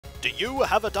Do you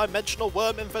have a dimensional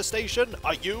worm infestation?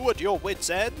 Are you at your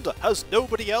wit's end? Has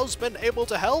nobody else been able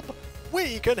to help?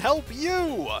 We can help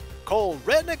you! Call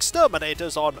Ren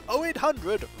Exterminators on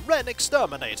 0800 Ren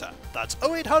Exterminator. That's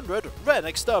 0800 Ren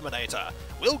Exterminator.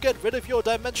 We'll get rid of your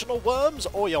dimensional worms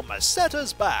or your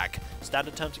Masetta's back.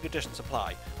 Standard terms and conditions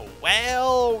apply.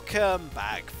 Welcome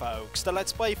back, folks, to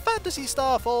Let's Play Phantasy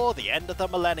Star for the End of the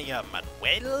Millennium. And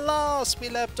when last we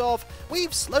left off,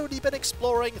 we've slowly been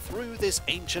exploring through this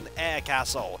ancient air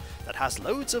castle that has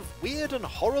loads of weird and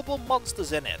horrible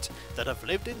monsters in it that have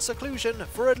lived in seclusion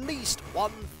for at least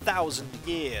 1,000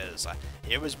 years.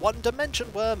 Here is one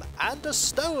dimension worm and a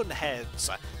stone heads.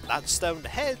 That's stone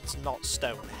heads, not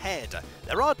stone head.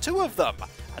 There are two of them,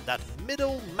 and that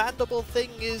middle mandible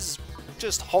thing is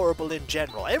just horrible in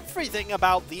general. Everything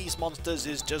about these monsters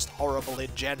is just horrible in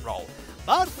general.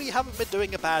 But we haven't been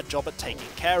doing a bad job at taking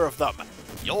care of them.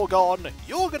 You're gone,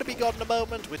 you're going to be gone in a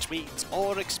moment, which means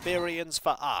more experience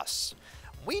for us.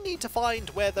 We need to find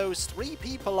where those three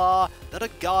people are that are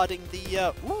guarding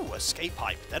the, escape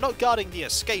pipe. They're not guarding the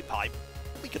escape pipe.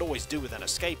 We could always do with an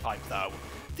escape pipe, though.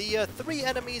 The three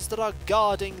enemies that are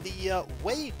guarding the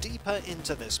way deeper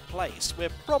into this place. We're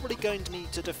probably going to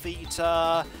need to defeat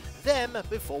them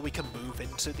before we can move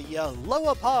into the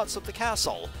lower parts of the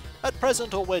castle. At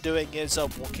present, all we're doing is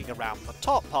walking around the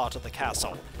top part of the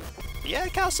castle. The air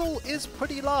castle is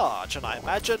pretty large, and I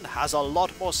imagine has a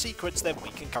lot more secrets than we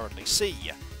can currently see.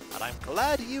 And I'm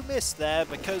glad you missed there,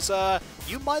 because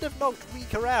you might have knocked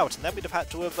Rika out, and then we'd have had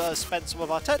to have spent some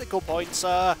of our technical points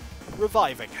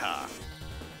reviving her.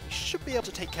 We should be able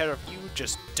to take care of you,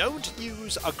 just don't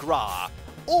use a Gra.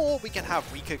 Or we can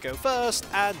have Rika go first,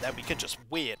 and then we can just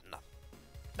win.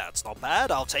 That's not bad,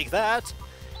 I'll take that.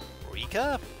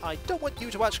 Rika, I don't want you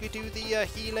to actually do the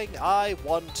healing, I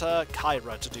want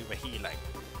Kyra to do the healing.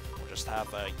 We'll just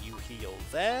have you heal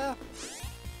there.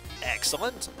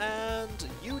 Excellent, and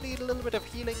you need a little bit of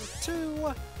healing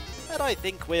too, and I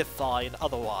think we're fine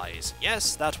otherwise.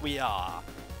 Yes, that we are.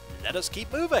 Let us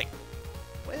keep moving.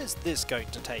 Where's this going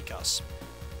to take us?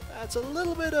 That's a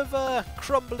little bit of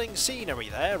crumbling scenery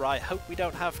there. I hope we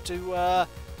don't have to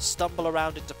stumble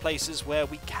around into places where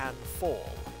we can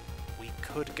fall. We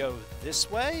could go this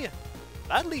way.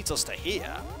 That leads us to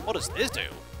here. What does this do?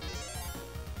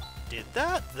 Did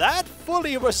that? That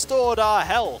fully restored our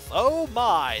health. Oh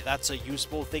my, that's a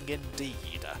useful thing indeed.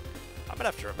 I'm gonna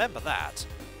have to remember that.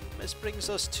 This brings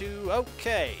us to...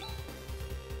 okay.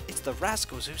 It's the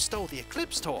rascals who stole the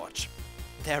Eclipse Torch.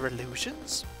 They're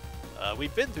illusions?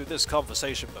 We've been through this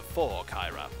conversation before,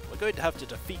 Kyra. We're going to have to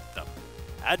defeat them.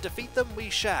 And defeat them we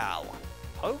shall.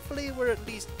 Hopefully we're at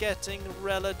least getting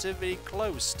relatively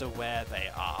close to where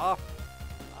they are.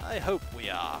 I hope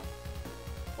we are.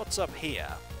 What's up here?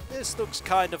 This looks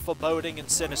kind of foreboding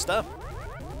and sinister.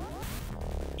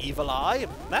 Evil Eye?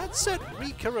 That set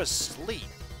Rika asleep.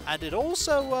 And it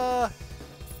also,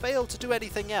 failed to do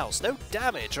anything else. No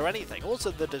damage or anything.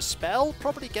 Also, the Dispel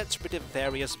probably gets rid of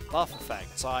various buff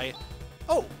effects.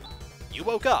 Oh, you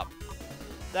woke up.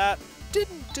 That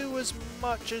didn't do as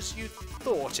much as you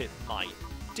thought it might,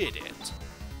 did it?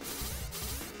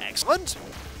 Excellent.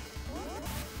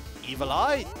 Evil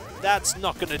Eye? That's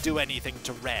not going to do anything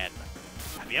to Ren.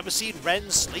 Have you ever seen Ren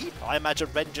sleep? I imagine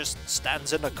Ren just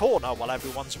stands in a corner while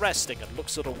everyone's resting and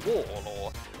looks at a wall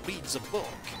or reads a book.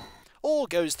 Or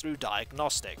goes through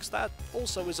diagnostics. That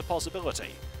also is a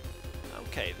possibility.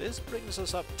 Okay, this brings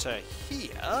us up to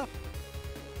here.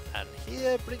 And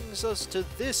here brings us to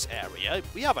this area.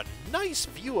 We have a nice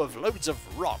view of loads of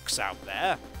rocks out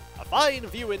there. A fine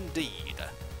view indeed.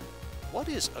 What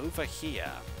is over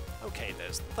here? Okay,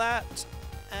 there's that.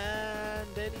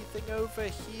 And anything over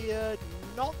here?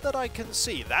 Not that I can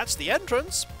see. That's the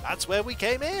entrance. That's where we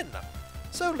came in.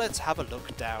 So let's have a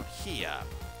look down here.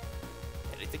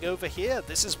 Anything over here?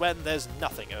 This is when there's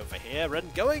nothing over here,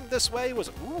 and going this way was...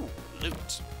 ooh,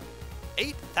 loot.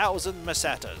 8,000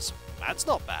 Masettas. That's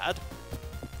not bad.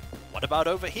 What about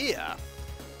over here?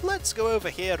 Let's go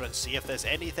over here and see if there's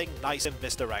anything nice in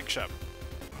this direction.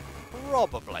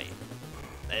 Probably.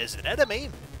 There's an enemy.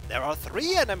 There are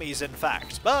 3 enemies, in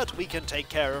fact, but we can take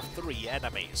care of 3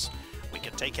 enemies. We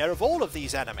can take care of all of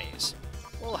these enemies.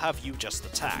 We'll have you just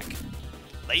attack.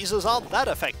 Lasers aren't that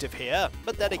effective here,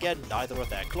 but then again, neither are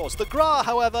their claws. The Gra,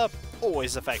 however,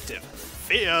 always effective.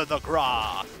 Fear the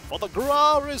Gra, for the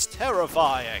Gra is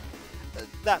terrifying.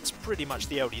 That's pretty much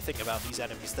the only thing about these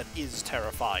enemies that is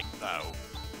terrifying, though.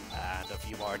 And a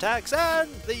few more attacks, and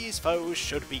these foes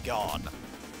should be gone.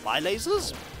 Bye,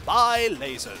 lasers. Bye,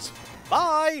 lasers.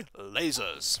 Bye,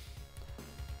 lasers.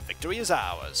 Victory is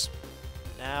ours.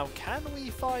 Now, can we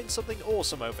find something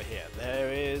awesome over here?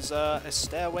 There is a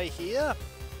stairway here.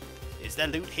 Is there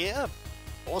loot here?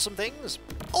 Awesome things?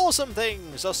 Awesome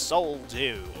things! A soul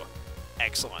do!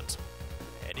 Excellent.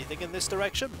 Anything in this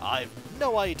direction? I've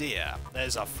no idea.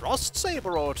 There's a frost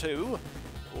saber or two.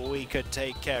 We could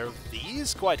take care of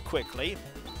these quite quickly.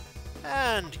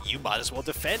 And you might as well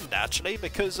defend, actually,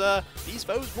 because these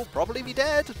foes will probably be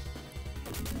dead.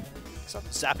 Some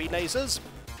zappy lasers.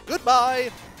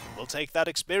 Goodbye! We'll take that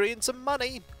experience and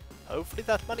money. Hopefully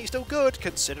that money's still good,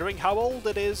 considering how old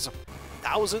it is.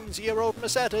 Thousands-year-old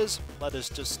Mesetas. Let us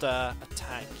just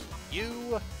attack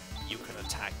you. You can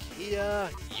attack here.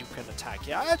 You can attack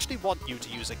here. I actually want you to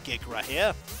use a Gigra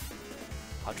here.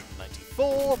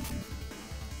 194.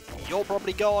 You're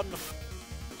probably gone.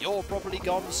 You're probably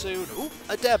gone soon. Ooh,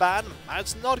 a Deban.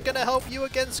 That's not going to help you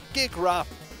against Gigra.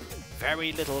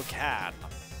 Very little can.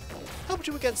 Helped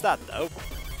you against that, though.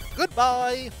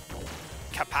 Goodbye!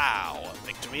 Kapow!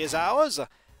 Victory is ours!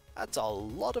 That's a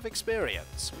lot of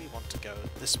experience. We want to go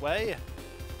this way.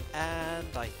 And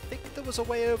I think there was a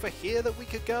way over here that we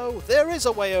could go. There is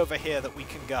a way over here that we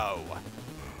can go.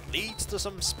 Leads to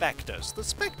some spectres. The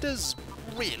spectres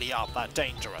really aren't that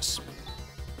dangerous.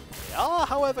 They are,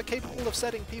 however, capable of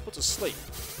setting people to sleep.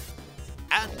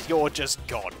 And you're just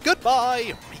gone.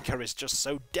 Goodbye! Rika is just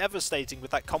so devastating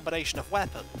with that combination of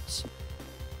weapons.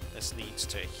 This leads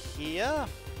to here.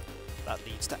 That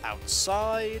leads to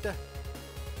outside.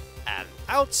 And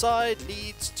outside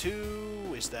leads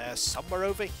to... Is there somewhere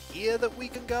over here that we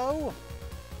can go?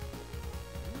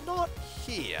 Not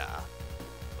here.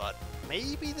 But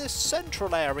maybe this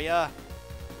central area.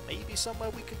 Maybe somewhere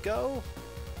we could go?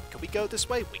 Can we go this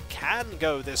way? We can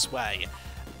go this way.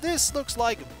 This looks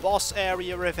like boss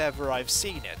area if ever I've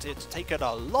seen it. It's taken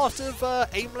a lot of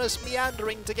aimless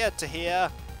meandering to get to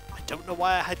here. I don't know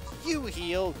why I had you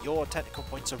heal. Your technical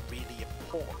points are really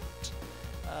important.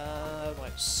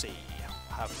 Let's see.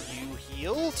 We'll have you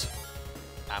healed.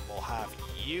 And we'll have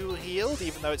you healed,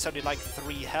 even though it's only like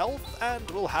 3 health. And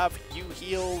we'll have you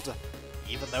healed,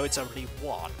 even though it's only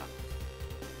 1.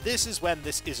 This is when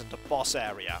this isn't a boss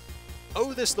area.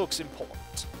 Oh, this looks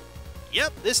important.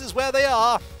 Yep, this is where they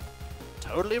are.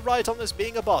 Totally right on this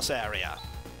being a boss area.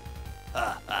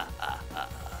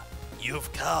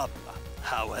 You've come,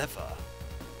 however.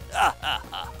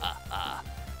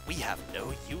 We have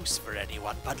no use for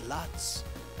anyone but Lutz,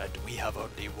 and we have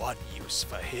only one use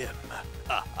for him.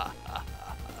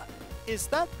 Is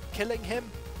that killing him?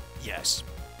 Yes.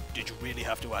 Did you really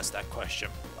have to ask that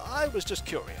question? I was just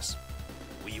curious.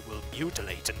 We will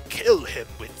mutilate and kill him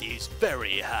with these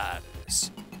very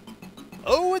hands.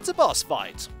 Oh, it's a boss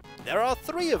fight. There are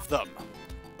 3 of them.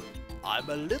 I'm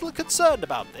a little concerned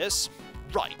about this.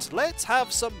 Right, let's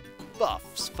have some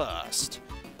buffs first.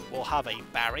 We'll have a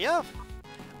barrier.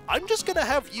 I'm just going to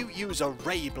have you use a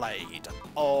ray blade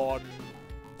on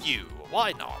you.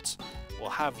 Why not? We'll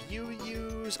have you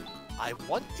use... I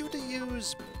want you to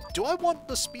use... Do I want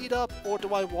the speed up or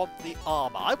do I want the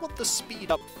armor? I want the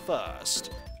speed up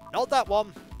first. Not that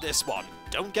one, this one.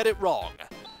 Don't get it wrong.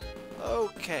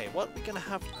 Okay, what are we going to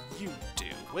have you do?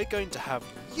 We're going to have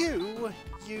you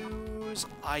use,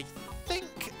 I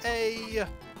think, a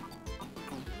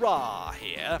Gra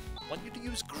here. I want you to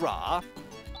use Gra,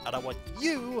 and I want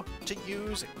you to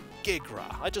use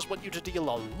Gigra. I just want you to deal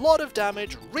a lot of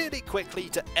damage really quickly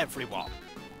to everyone.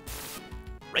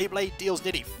 Rayblade deals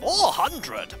nearly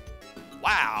 400!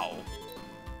 Wow!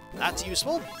 That's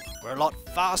useful. We're a lot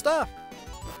faster.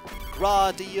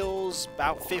 Gra deals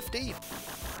about 50.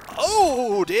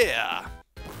 Oh dear!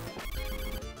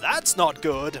 That's not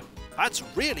good. That's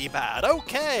really bad.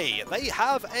 Okay, they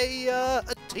have a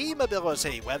team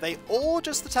ability where they all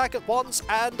just attack at once,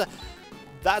 and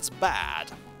that's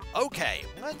bad. Okay,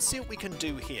 let's see what we can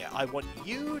do here. I want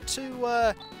you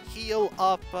to heal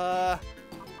up,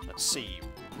 let's see,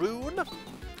 Rune.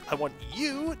 I want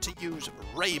you to use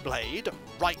Rayblade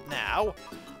right now.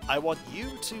 I want you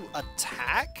to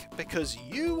attack, because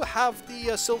you have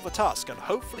the Silver Tusk, and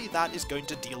hopefully that is going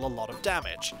to deal a lot of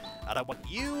damage. And I want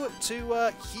you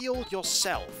to heal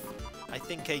yourself. I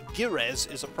think a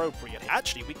Girez is appropriate.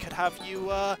 Actually, we could have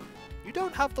you... you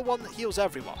don't have the one that heals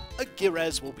everyone. A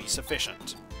Girez will be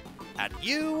sufficient. And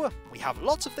you... we have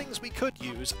lots of things we could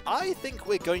use. I think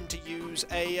we're going to use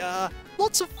a...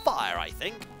 lots of fire, I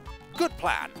think. Good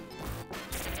plan.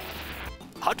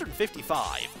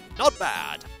 155. Not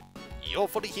bad. You're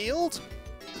fully healed.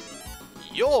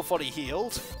 You're fully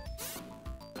healed.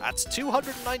 That's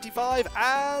 295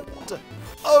 and...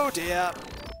 oh dear.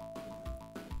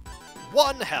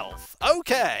 1 health.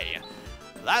 Okay.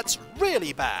 That's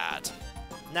really bad.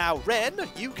 Now, Ren,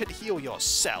 you can heal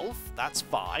yourself. That's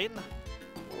fine.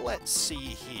 Let's see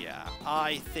here.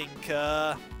 I think,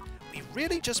 we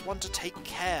really just want to take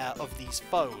care of these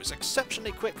foes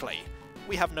exceptionally quickly.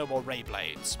 We have no more ray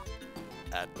blades.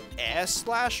 An air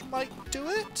slash might do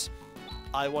it.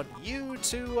 I want you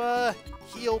to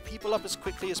heal people up as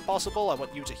quickly as possible. I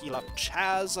want you to heal up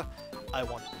Chaz. I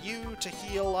want you to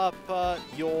heal up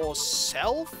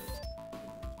yourself.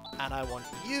 And I want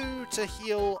you to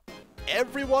heal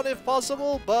everyone if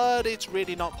possible, but it's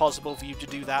really not possible for you to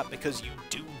do that because you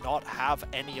do not have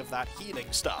any of that healing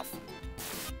stuff.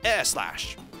 Air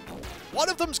slash. One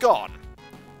of them's gone.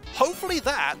 Hopefully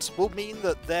that will mean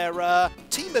that their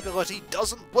team ability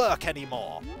doesn't work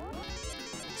anymore.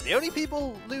 So the only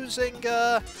people losing,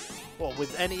 well,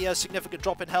 with any significant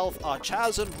drop in health are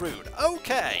Chaz and Rune.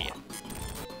 Okay.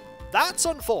 That's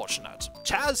unfortunate.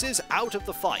 Chaz is out of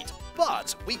the fight,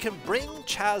 but we can bring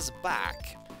Chaz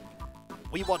back.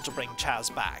 We want to bring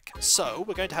Chaz back, so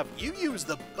we're going to have you use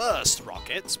the burst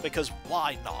rockets, because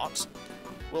why not?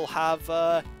 We'll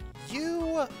have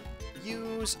you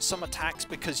use some attacks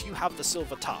because you have the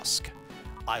Silver Tusk.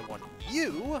 I want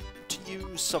you to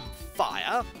use some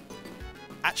fire.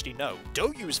 Actually, no,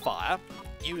 don't use fire.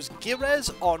 Use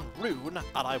Girez on Rune,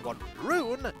 and I want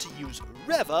Rune to use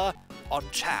Reva on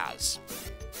Chaz.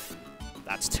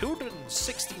 That's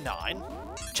 269.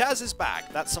 Chaz is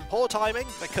back. That's some poor timing,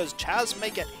 because Chaz may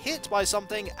get hit by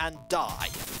something and die.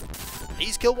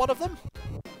 Please kill one of them?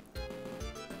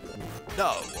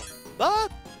 No.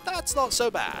 But that's not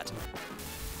so bad.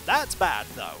 That's bad,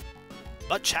 though.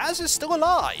 But Chaz is still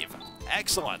alive.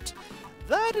 Excellent.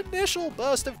 That initial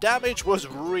burst of damage was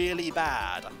really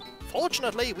bad.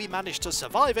 Fortunately, we managed to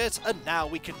survive it, and now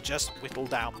we can just whittle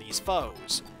down these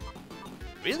foes.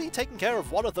 Really taking care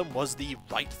of one of them was the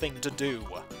right thing to do.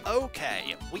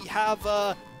 Okay, we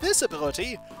have this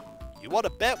ability. You want to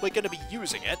bet we're going to be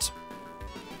using it.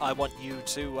 I want you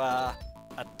to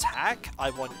attack.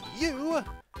 I want you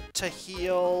to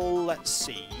heal. Let's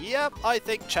see. Yep, I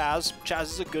think Chaz. Chaz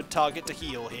is a good target to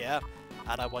heal here.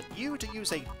 And I want you to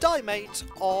use a Dimate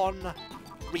on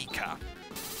Rika.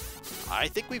 I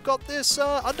think we've got this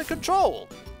under control.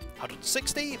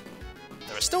 160.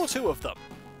 There are still 2 of them.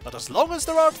 But as long as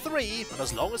there aren't 3, and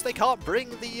as long as they can't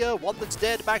bring the one that's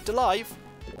dead back to life,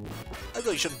 I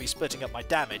really shouldn't be splitting up my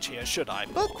damage here, should I?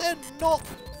 But they're not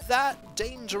that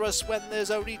dangerous when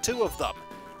there's only 2 of them.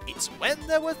 It's when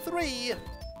there were 3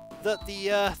 that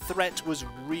the threat was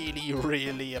really,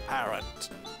 really apparent.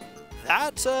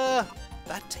 That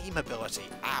team ability,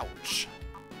 ouch.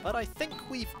 But I think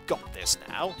we've got this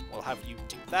now. We'll have you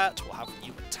do that, we'll have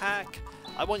you attack.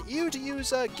 I want you to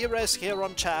use Girez here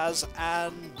on Chaz,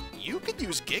 and you can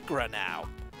use Gigra now.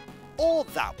 Or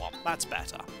that one, that's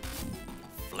better.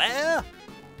 Flare.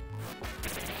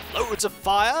 Loads of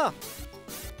fire.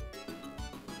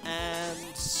 And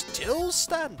still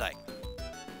standing.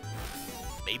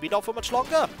 Maybe not for much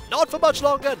longer. Not for much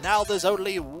longer, now there's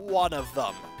only 1 of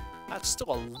them. That's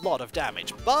still a lot of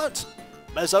damage, but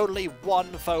there's only 1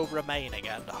 foe remaining,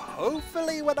 and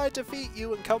hopefully when I defeat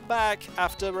you and come back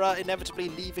after inevitably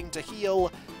leaving to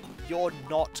heal, you're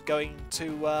not going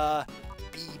to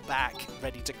be back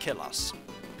ready to kill us.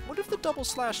 What if the double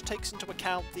slash takes into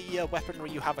account the weaponry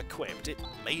you have equipped? It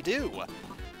may do.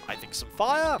 I think some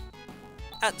fire,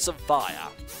 and some fire.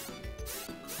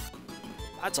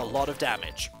 That's a lot of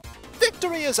damage.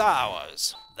 Victory is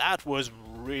ours! That was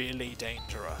really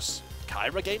dangerous.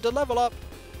 Kyra gained a level up.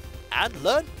 And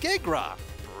learned Gigra.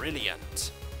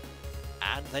 Brilliant.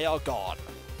 And they are gone.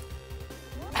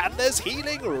 And there's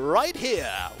healing right here.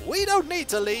 We don't need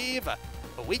to leave,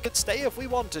 but we could stay if we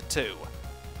wanted to.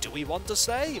 Do we want to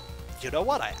stay? You know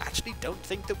what? I actually don't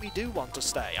think that we do want to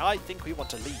stay. I think we want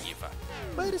to leave.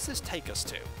 Where does this take us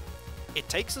to? It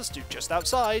takes us to just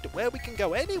outside, where we can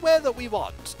go anywhere that we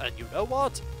want. And you know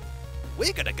what?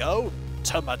 We're gonna go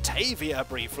to Matavia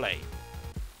briefly.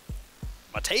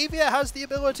 Matavia has the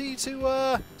ability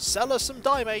to sell us some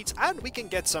Dimates, and we can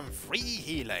get some free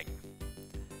healing.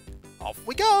 Off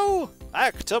we go!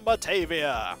 Back to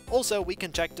Matavia! Also, we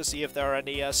can check to see if there are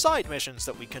any side missions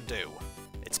that we can do.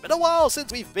 It's been a while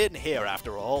since we've been here,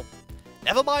 after all.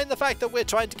 Never mind the fact that we're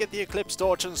trying to get the Eclipse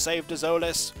Torch and save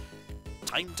Dezolis.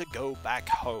 Time to go back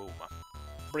home.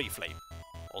 Briefly.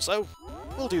 Also,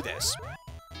 we'll do this,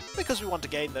 because we want to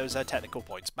gain those technical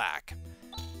points back.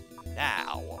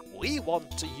 Now, we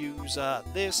want to use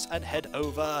this and head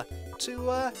over to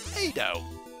Ado.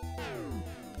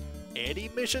 Any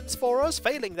missions for us?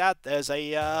 Failing that, there's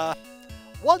a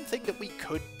one thing that we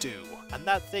could do, and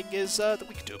that thing is that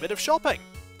we could do a bit of shopping.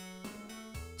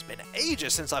 It's been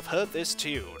ages since I've heard this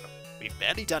tune. We've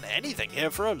barely done anything here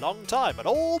for a long time, and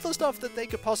all the stuff that they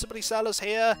could possibly sell us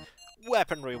here,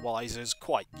 weaponry-wise, is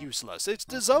quite useless. It's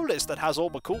Dezolis that has all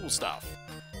the cool stuff.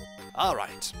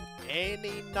 Alright,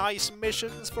 any nice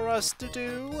missions for us to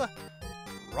do?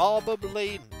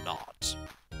 Probably not.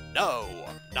 No,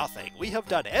 nothing. We have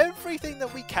done everything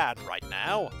that we can right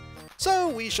now. So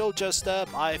we shall just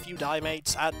buy a few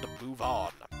diemates and move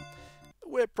on.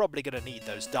 We're probably going to need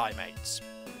those diemates.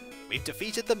 We've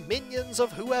defeated the minions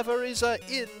of whoever is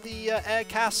in the air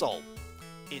castle.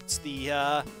 It's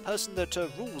the person that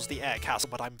rules the air castle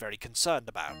that I'm very concerned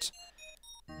about.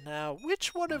 Now,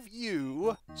 which one of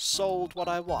you sold what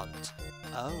I want?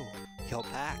 Oh, you're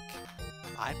back.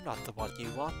 I'm not the one you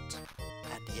want.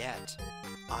 And yet,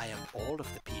 I am all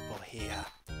of the people here.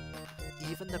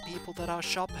 Even the people that are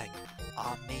shopping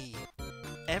are me.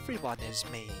 Everyone is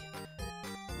me.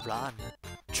 Run.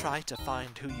 Try to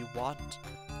find who you want,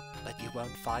 but you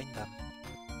won't find them.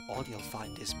 All you'll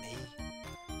find is me.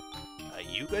 Are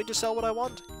you going to sell what I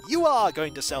want? You are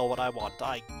going to sell what I want.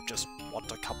 I just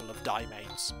want a couple of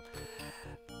diemates.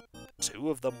 2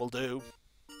 of them will do.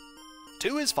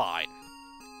 2 is fine.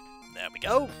 There we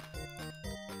go.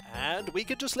 And we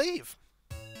can just leave.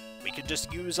 We can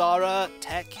just use our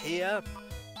tech here.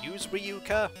 Use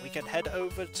Ryuka. We can head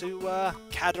over to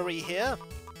Camaraderie here.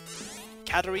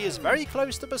 Camaraderie is very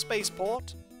close to the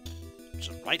spaceport.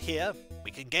 Just right here.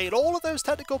 We can gain all of those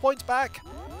technical points back.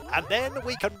 And then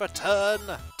we can return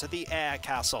to the air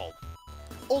castle.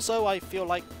 Also, I feel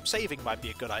like saving might be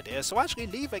a good idea, so actually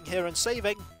leaving here and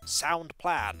saving, sound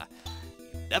plan.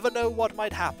 You never know what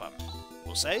might happen.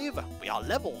 We'll save. We are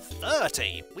level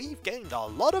 30. We've gained a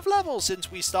lot of levels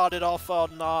since we started off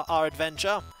on our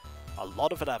adventure. A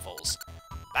lot of levels.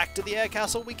 Back to the air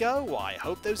castle we go. I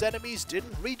hope those enemies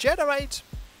didn't regenerate.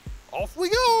 Off we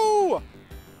go!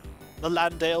 The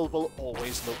Landale will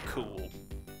always look cool.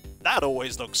 That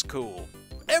always looks cool.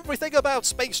 Everything about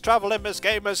space travel in this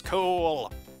game is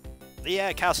cool. The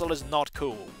air castle is not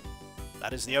cool.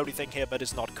 That is the only thing here that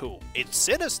is not cool. It's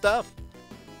sinister,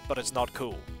 but it's not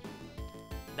cool.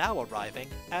 Now arriving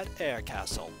at Air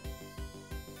Castle.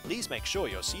 Please make sure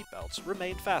your seatbelts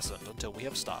remain fastened until we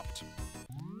have stopped.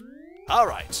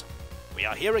 Alright, we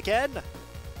are here again.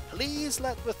 Please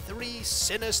let the 3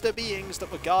 sinister beings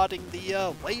that were guarding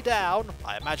the way down,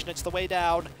 I imagine it's the way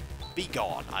down, be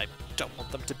gone. I don't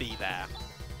want them to be there.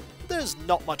 There's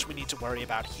not much we need to worry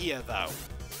about here, though.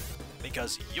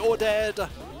 Because you're dead.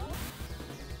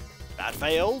 That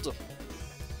failed.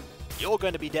 You're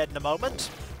going to be dead in a moment.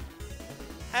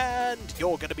 And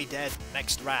you're going to be dead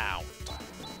next round.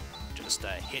 Just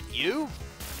hit you.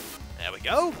 There we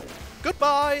go.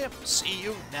 Goodbye. See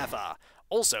you never.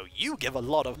 Also, you give a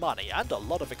lot of money and a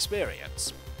lot of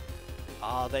experience.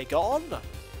 Are they gone?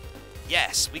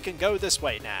 Yes, we can go this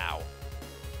way now.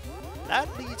 That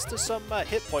leads to some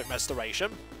hit point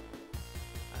restoration.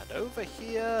 And over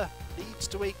here leads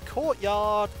to a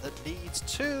courtyard that leads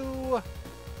to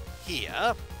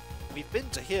here. We've been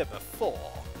to here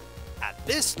before. And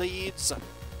this leads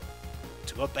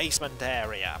to a basement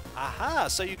area. Aha,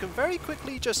 so you can very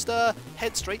quickly just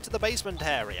head straight to the basement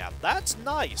area. That's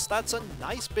nice. That's a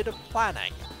nice bit of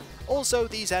planning. Also,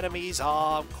 these enemies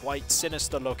are quite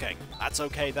sinister looking. That's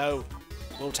okay though.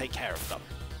 We'll take care of them.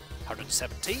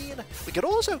 117. We could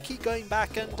also keep going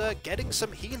back and getting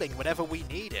some healing whenever we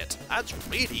need it. That's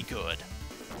really good.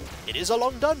 It is a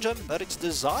long dungeon, but it's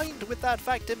designed with that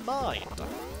fact in mind.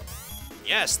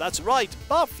 Yes, that's right,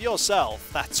 buff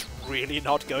yourself. That's really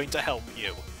not going to help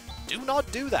you. Do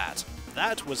not do that.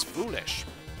 That was foolish.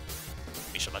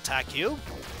 We shall attack you,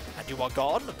 and you are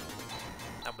gone.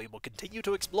 And we will continue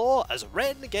to explore as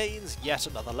Ren gains yet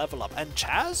another level up, and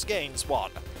Chaz gains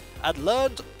 1. And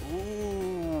learned...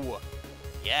 Ooh...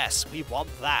 Yes, we want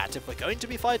that. If we're going to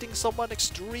be fighting someone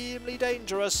extremely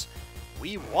dangerous,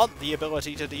 we want the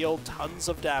ability to deal tons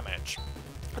of damage.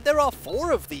 And there are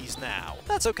 4 of these now.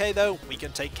 That's okay though, we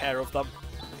can take care of them.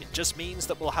 It just means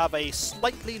that we'll have a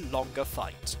slightly longer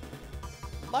fight.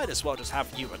 Might as well just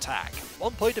have you attack.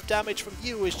 1 point of damage from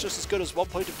you is just as good as 1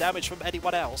 point of damage from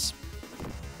anyone else.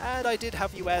 And I did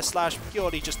have you air slash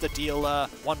purely just to deal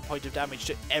 1 point of damage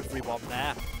to everyone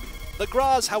there. The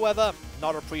Gras, however,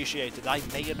 not appreciated. I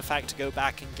may in fact go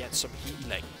back and get some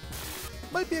healing.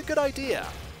 Might be a good idea.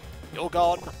 You're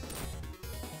gone.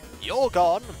 You're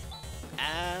gone.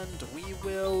 And we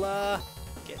will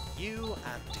get you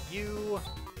and you.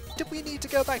 Did we need to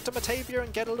go back to Matavia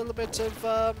and get a little bit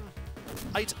of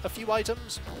a few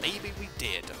items? Maybe we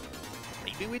did.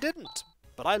 Maybe we didn't.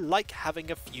 But I like having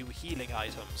a few healing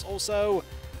items. Also,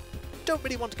 don't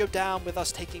really want to go down with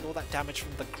us taking all that damage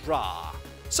from the Gra.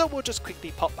 So we'll just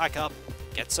quickly pop back up,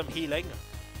 get some healing,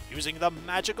 using the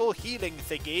magical healing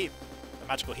thingy. The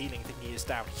magical healing thingy is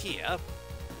down here.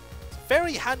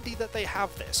 Very handy that they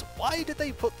have this. Why did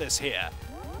they put this here?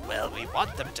 Well, we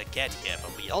want them to get here,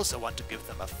 but we also want to give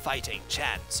them a fighting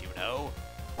chance, you know?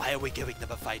 Why are we giving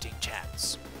them a fighting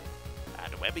chance?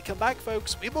 And when we come back,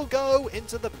 folks, we will go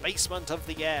into the basement of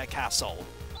the air castle.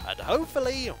 And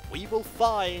hopefully, we will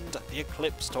find the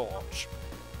Eclipse Torch.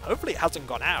 Hopefully it hasn't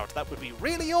gone out. That would be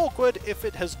really awkward if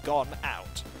it has gone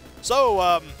out.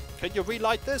 So, can you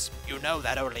relight this? You know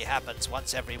that only happens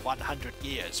once every 100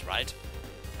 years, right?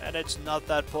 And it's not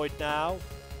that point now?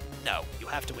 No, you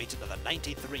have to wait another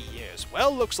 93 years.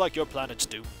 Well, looks like your planet's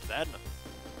doomed then.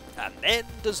 And then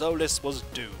Dezolis was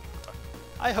doomed.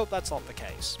 I hope that's not the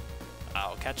case.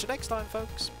 I'll catch you next time,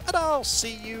 folks, and I'll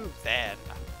see you then.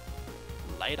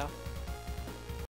 Later.